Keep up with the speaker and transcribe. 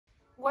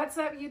What's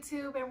up,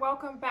 YouTube, and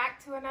welcome back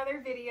to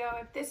another video.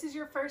 If this is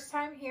your first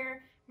time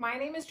here, my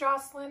name is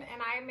Jocelyn and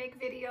I make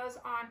videos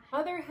on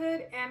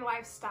motherhood and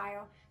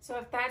lifestyle. So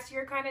if that's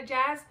your kind of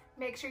jazz,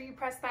 make sure you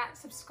press that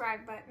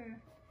subscribe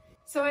button.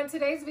 So in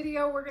today's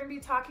video, we're going to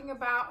be talking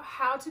about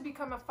how to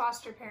become a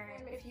foster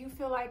parent. If you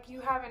feel like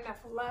you have enough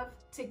love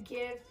to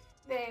give,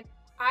 then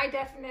I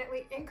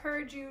definitely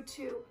encourage you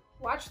to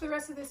watch the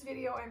rest of this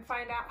video and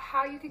find out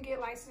how you can get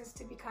licensed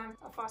to become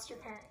a foster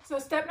parent. So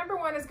step number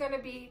one is going to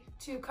be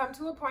to come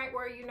to a point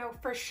where you know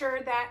for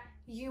sure that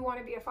you want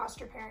to be a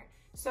foster parent.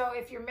 So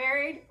if you're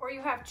married or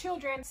you have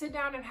children, sit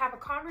down and have a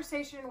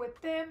conversation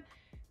with them,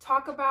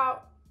 talk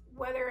about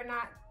whether or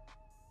not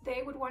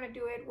they would want to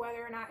do it,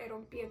 whether or not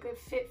it'll be a good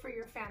fit for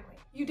your family.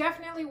 You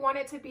definitely want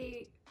it to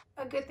be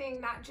a good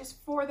thing, not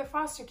just for the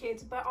foster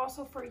kids, but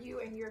also for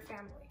you and your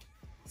family.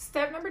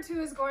 Step number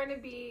two is going to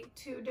be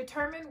to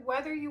determine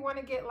whether you want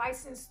to get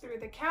licensed through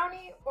the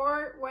county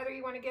or whether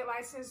you want to get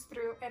licensed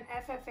through an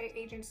FFA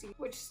agency,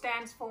 which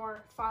stands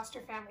for Foster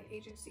Family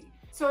Agency.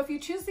 So if you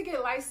choose to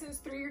get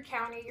licensed through your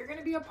county, you're going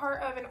to be a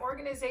part of an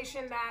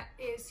organization that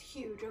is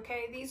huge,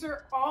 okay? These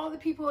are all the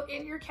people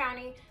in your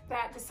county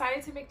that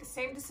decided to make the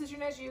same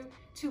decision as you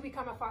to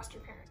become a foster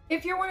parent.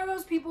 If you're one of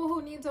those people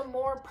who needs a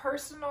more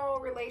personal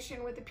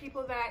relation with the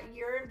people that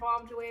you're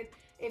involved with,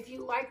 if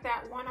you like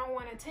that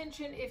one-on-one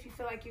attention, if you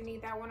feel like you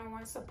need that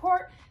one-on-one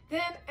support,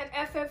 then an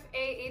FFA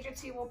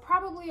agency will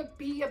probably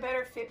be a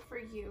better fit for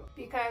you,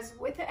 because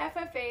with the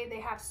FFA, they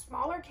have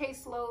smaller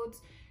caseloads.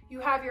 You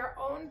have your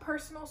own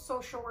personal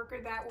social worker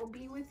that will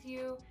be with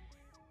you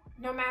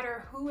no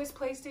matter who is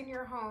placed in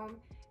your home.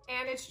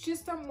 And it's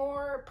just a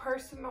more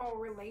personal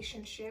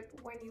relationship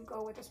when you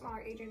go with a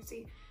smaller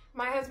agency.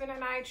 My husband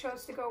and I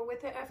chose to go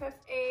with the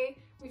FFA.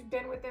 We've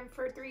been with them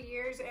for 3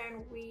 years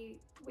and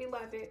we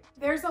love it.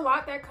 There's a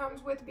lot that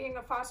comes with being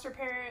a foster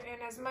parent,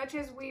 and as much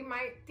as we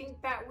might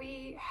think that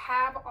we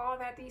have all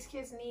that these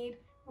kids need,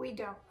 we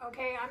don't,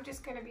 okay? I'm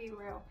just gonna be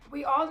real.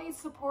 We all need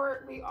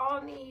support. We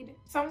all need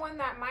someone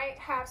that might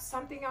have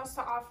something else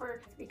to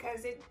offer,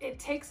 because it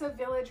takes a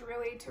village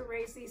really to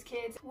raise these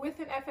kids. With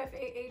an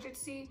FFA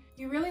agency,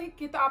 you really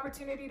get the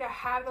opportunity to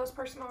have those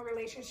personal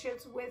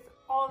relationships with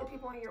all the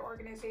people in your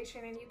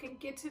organization, and you can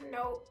get to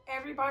know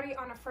everybody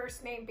on a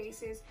first name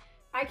basis.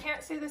 I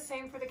can't say the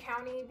same for the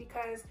county,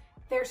 because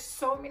there's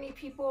so many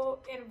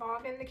people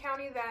involved in the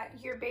county that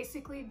you're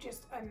basically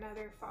just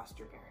another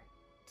foster parent.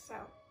 So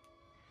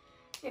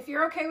if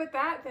you're okay with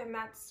that, then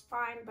that's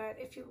fine. But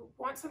if you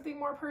want something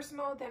more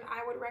personal, then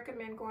I would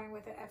recommend going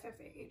with an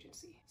FFA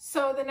agency.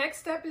 So the next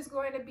step is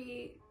going to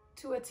be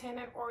to attend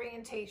an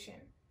orientation.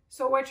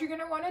 So what you're going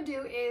to want to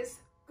do is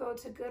go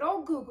to good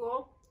old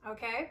Google,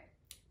 okay?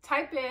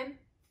 Type in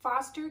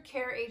foster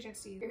care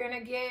agency. You're going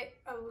to get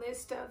a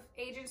list of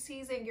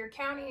agencies in your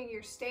county, in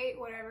your state,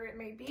 whatever it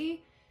may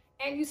be.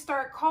 And you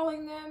start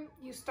calling them,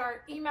 you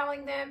start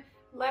emailing them,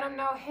 let them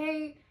know,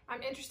 hey,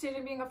 I'm interested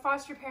in being a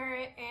foster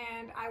parent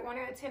and I want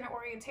to attend an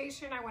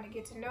orientation. I want to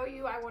get to know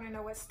you. I want to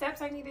know what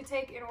steps I need to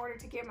take in order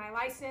to get my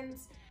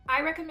license.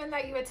 I recommend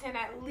that you attend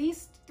at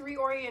least 3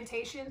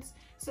 orientations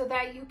so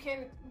that you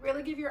can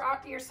really give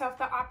yourself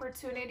the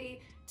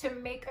opportunity to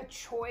make a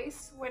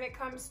choice when it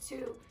comes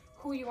to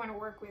who you want to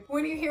work with.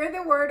 When you hear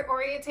the word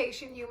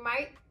orientation, you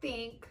might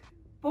think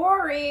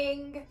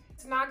boring.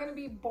 It's not going to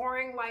be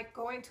boring like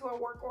going to a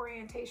work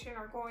orientation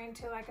or going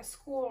to like a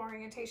school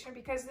orientation,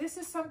 because this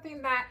is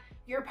something that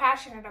you're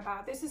passionate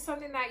about. This is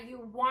something that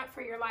you want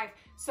for your life.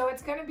 So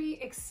it's going to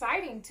be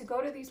exciting to go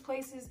to these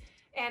places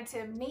and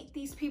to meet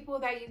these people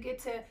that you get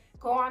to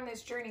go on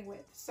this journey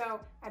with.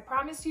 So I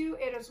promise you,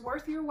 it is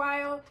worth your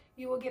while.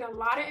 You will get a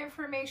lot of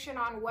information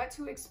on what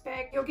to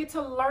expect. You'll get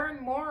to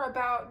learn more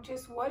about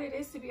just what it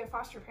is to be a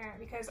foster parent,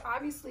 because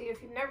obviously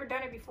if you've never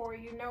done it before,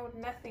 you know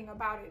nothing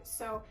about it.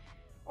 So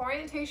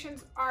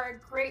orientations are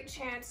a great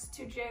chance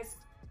to just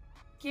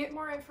get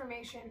more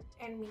information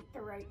and meet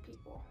the right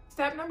people.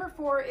 Step number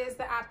 4 is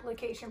the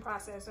application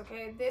process,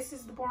 okay? This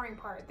is the boring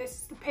part. This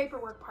is the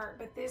paperwork part,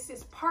 but this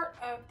is part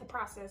of the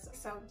process,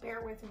 so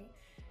bear with me.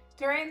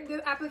 During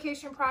the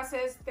application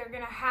process, they're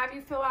gonna have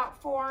you fill out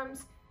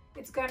forms.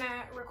 It's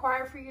gonna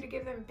require for you to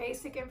give them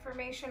basic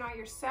information on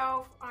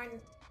yourself, on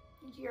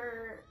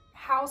your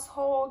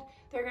household.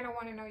 They're gonna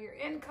wanna know your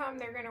income.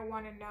 They're gonna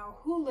wanna know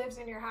who lives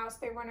in your house.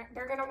 They're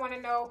gonna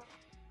wanna know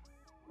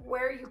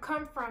where you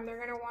come from. They're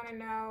gonna wanna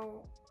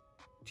know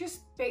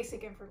just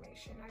basic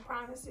information. I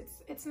promise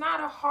it's not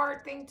a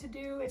hard thing to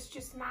do. It's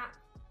just not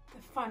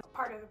the fun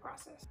part of the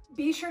process.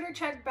 Be sure to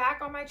check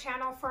back on my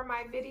channel for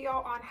my video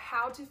on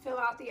how to fill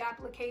out the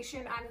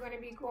application. I'm going to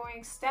be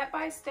going step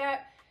by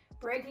step,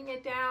 breaking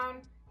it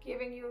down,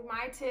 giving you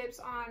my tips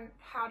on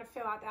how to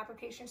fill out the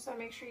application. So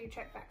make sure you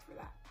check back for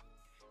that.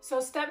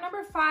 So step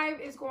number 5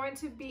 is going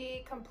to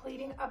be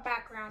completing a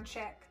background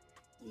check.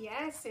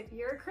 Yes, if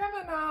you're a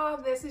criminal,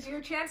 this is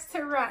your chance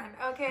to run,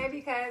 okay?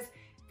 Because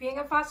being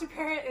a foster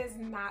parent is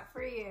not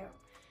for you.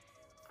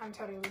 I'm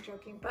totally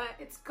joking, but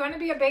it's going to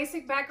be a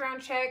basic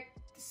background check,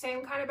 the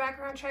same kind of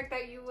background check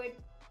that you would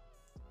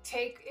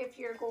take if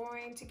you're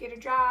going to get a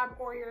job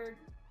or you're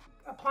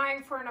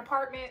applying for an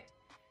apartment.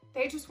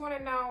 They just want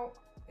to know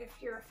if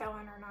you're a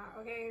felon or not,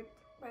 okay?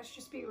 Let's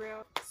just be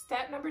real.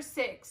 Step number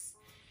 6.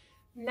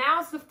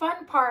 Now's the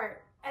fun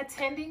part.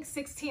 Attending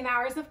 16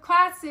 hours of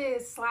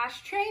classes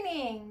 /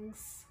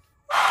 trainings.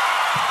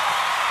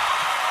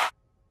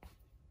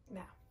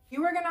 Now,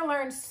 you are going to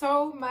learn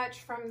so much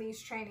from these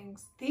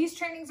trainings. These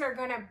trainings are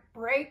going to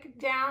break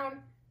down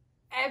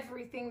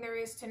everything there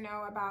is to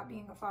know about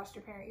being a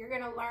foster parent. You're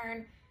going to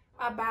learn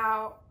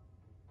about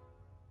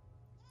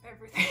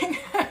everything.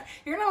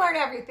 You're going to learn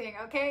everything,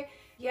 okay?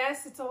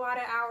 Yes, it's a lot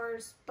of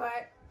hours,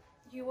 but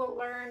you will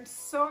learn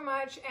so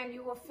much and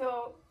you will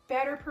feel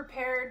better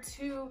prepared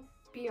to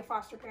be a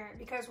foster parent,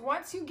 because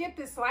once you get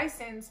this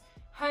license,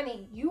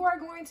 honey, you are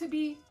going to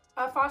be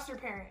a foster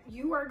parent.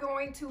 You are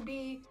going to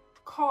be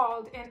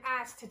called and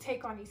asked to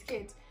take on these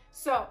kids.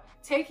 So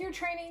take your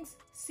trainings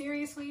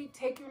seriously,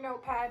 take your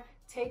notepad,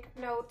 take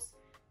notes,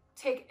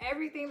 take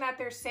everything that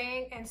they're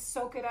saying and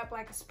soak it up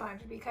like a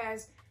sponge,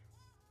 because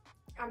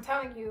I'm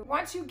telling you,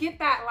 once you get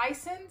that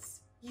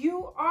license,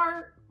 you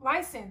are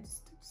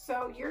licensed.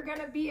 So you're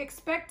gonna be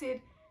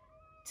expected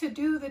to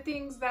do the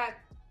things that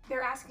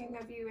they're asking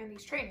of you in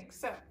these trainings.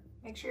 So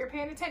make sure you're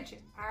paying attention,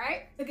 all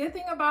right? The good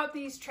thing about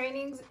these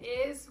trainings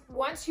is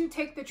once you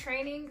take the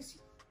trainings,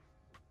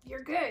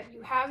 you're good.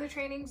 You have the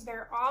trainings,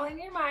 they're all in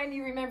your mind.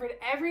 You remembered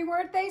every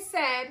word they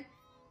said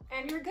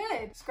and you're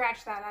good.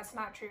 Scratch that, that's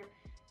not true.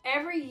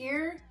 Every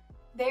year,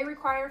 they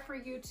require for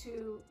you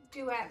to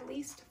do at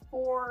least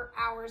 4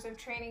 hours of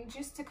training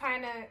just to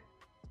kind of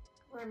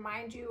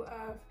remind you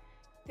of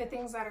the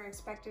things that are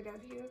expected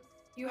of you.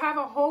 You have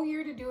a whole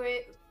year to do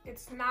it.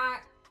 It's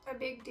not a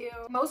big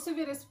deal. Most of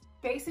it is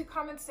basic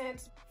common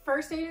sense.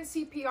 First aid and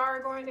CPR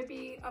are going to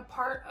be a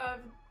part of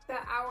the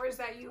hours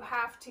that you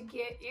have to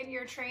get in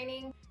your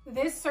training.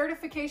 This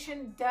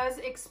certification does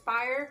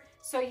expire,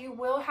 so you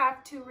will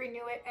have to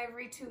renew it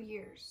every 2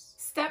 years.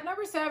 Step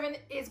number 7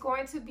 is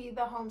going to be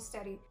the home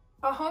study.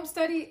 A home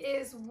study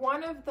is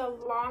one of the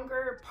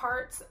longer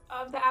parts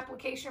of the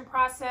application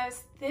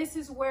process. This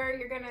is where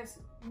you're gonna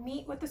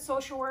meet with the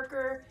social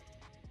worker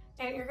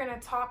and you're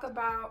gonna talk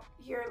about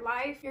your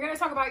life. You're gonna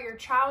talk about your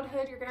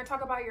childhood. You're gonna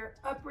talk about your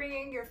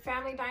upbringing, your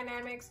family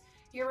dynamics,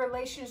 your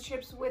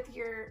relationships with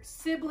your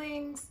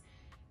siblings,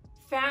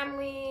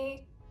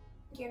 family,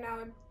 you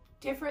know,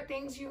 different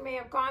things you may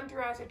have gone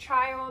through as a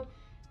child.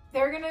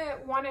 They're gonna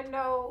wanna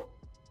know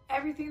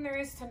everything there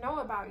is to know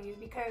about you,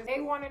 because they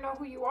want to know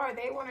who you are.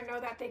 They want to know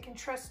that they can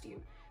trust you.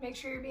 Make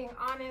sure you're being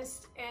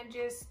honest and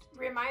just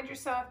remind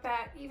yourself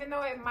that even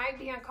though it might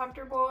be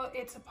uncomfortable,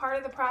 it's a part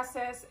of the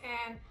process,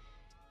 and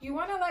you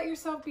want to let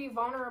yourself be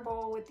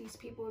vulnerable with these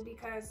people,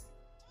 because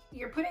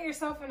you're putting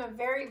yourself in a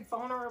very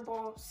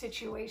vulnerable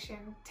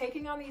situation.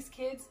 Taking on these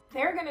kids,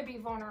 they're going to be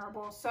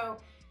vulnerable. So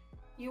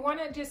you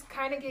want to just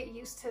kind of get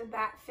used to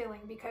that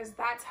feeling, because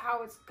that's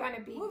how it's going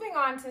to be. Moving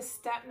on to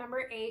step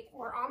number 8.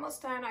 We're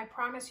almost done. I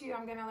promise you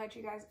I'm going to let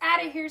you guys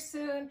out of here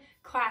soon.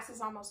 Class is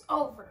almost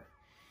over.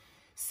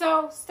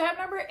 So step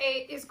number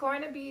 8 is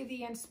going to be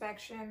the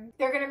inspection.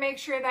 They're going to make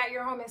sure that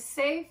your home is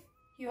safe.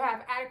 You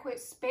have adequate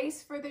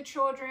space for the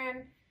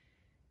children.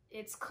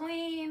 It's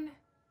clean.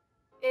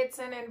 It's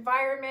an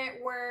environment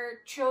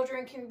where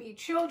children can be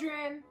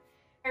children.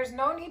 There's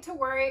no need to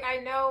worry. I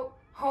know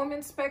home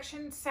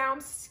inspection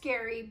sounds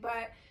scary,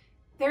 but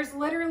there's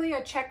literally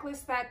a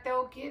checklist that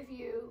they'll give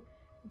you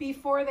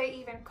before they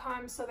even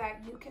come, so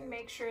that you can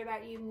make sure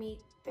that you meet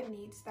the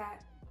needs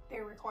that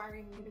they're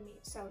requiring you to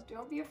meet. So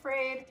don't be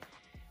afraid.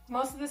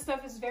 Most of this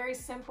stuff is very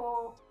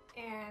simple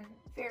and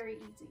very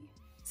easy.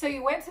 So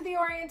you went to the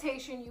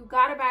orientation, you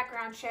got a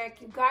background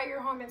check, you got your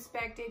home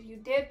inspected, you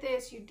did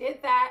this, you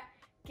did that.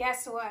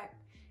 Guess what?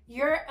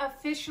 You're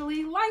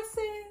officially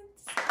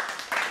licensed.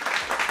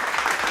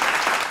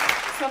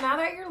 So now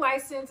that you're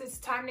licensed, it's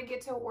time to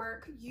get to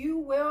work. You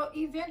will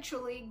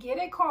eventually get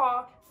a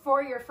call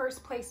for your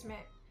first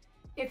placement.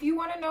 If you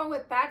want to know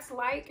what that's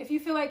like, if you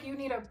feel like you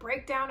need a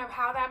breakdown of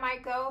how that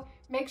might go,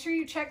 make sure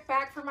you check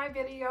back for my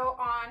video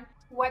on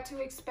what to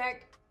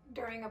expect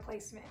during a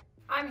placement.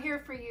 I'm here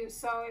for you.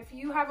 So if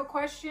you have a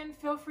question,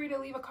 feel free to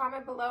leave a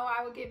comment below.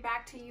 I will get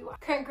back to you.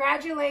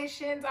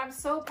 Congratulations. I'm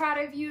so proud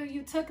of you.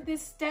 You took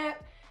this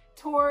step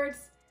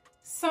towards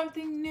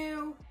something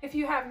new. If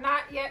you have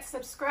not yet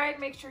subscribed,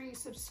 make sure you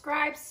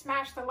subscribe,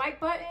 smash the like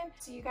button.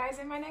 See you guys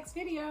in my next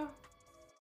video.